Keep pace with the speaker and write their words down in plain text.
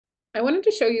I wanted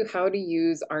to show you how to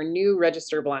use our new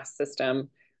RegisterBlast system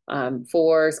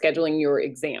for scheduling your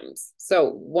exams.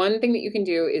 So one thing that you can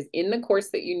do is in the course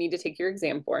that you need to take your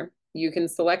exam for, you can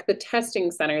select the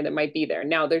testing center that might be there.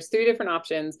 Now, there's three different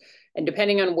options, and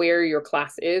depending on where your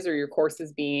class is or your course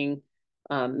is being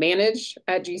managed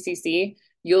at GCC,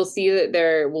 you'll see that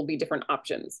there will be different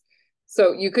options.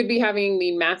 So you could be having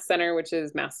the Math Center, which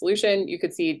is Math Solution. You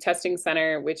could see Testing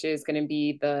Center, which is going to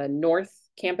be the North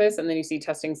campus, and then you see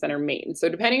Testing Center Main. So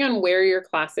depending on where your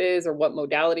class is or what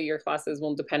modality your class is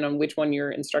will depend on which one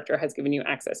your instructor has given you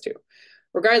access to.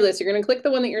 Regardless, you're going to click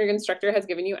the one that your instructor has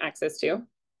given you access to,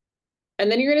 and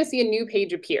then you're going to see a new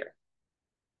page appear.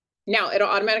 Now, it'll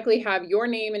automatically have your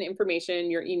name and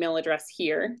information, your email address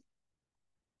here.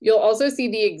 You'll also see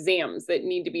the exams that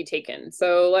need to be taken.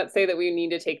 So let's say that we need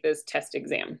to take this test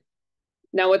exam.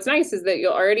 Now, what's nice is that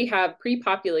you'll already have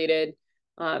pre-populated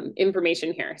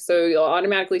information here. So you'll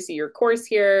automatically see your course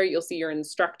here, you'll see your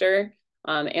instructor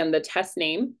and the test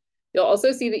name. You'll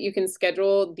also see that you can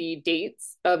schedule the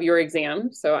dates of your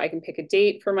exam. So I can pick a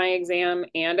date for my exam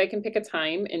and I can pick a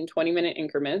time in 20-minute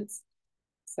increments.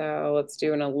 So let's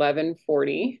do an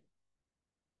 11:40.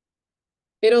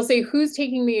 It'll say who's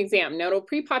taking the exam. Now it'll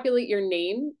pre-populate your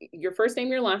name, your first name,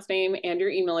 your last name, and your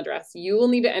email address. You will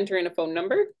need to enter in a phone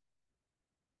number.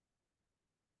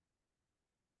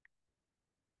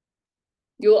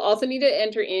 You will also need to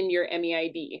enter in your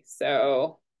MEID.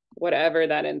 So whatever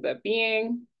that ends up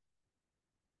being.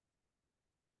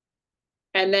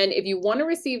 And then if you want to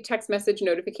receive text message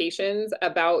notifications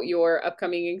about your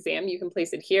upcoming exam, you can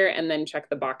place it here and then check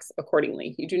the box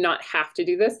accordingly. You do not have to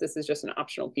do this. This is just an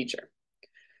optional feature.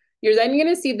 You're then going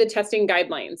to see the testing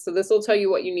guidelines. So this will tell you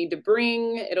what you need to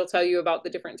bring. It'll tell you about the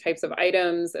different types of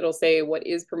items. It'll say what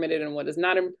is permitted and what is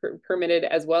not permitted,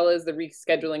 as well as the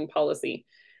rescheduling policy.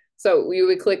 So you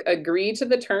would click agree to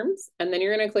the terms, and then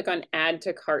you're going to click on add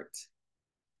to cart.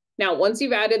 Now, once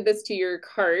you've added this to your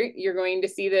cart, you're going to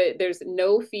see that there's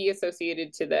no fee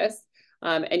associated to this.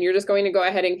 And you're just going to go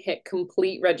ahead and hit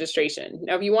complete registration.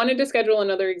 Now, if you wanted to schedule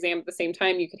another exam at the same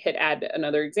time, you could hit add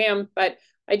another exam, but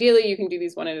ideally you can do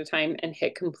these one at a time and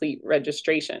hit complete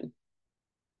registration.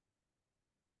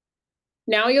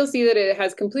 Now you'll see that it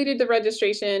has completed the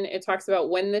registration. It talks about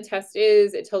when the test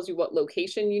is. It tells you what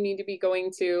location you need to be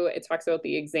going to. It talks about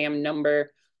the exam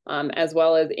number, as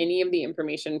well as any of the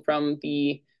information from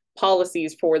the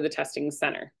policies for the testing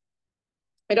center.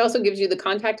 It also gives you the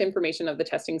contact information of the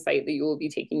testing site that you will be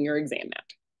taking your exam at.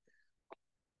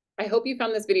 I hope you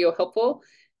found this video helpful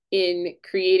in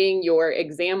creating your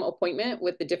exam appointment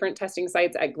with the different testing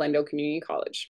sites at Glendale Community College.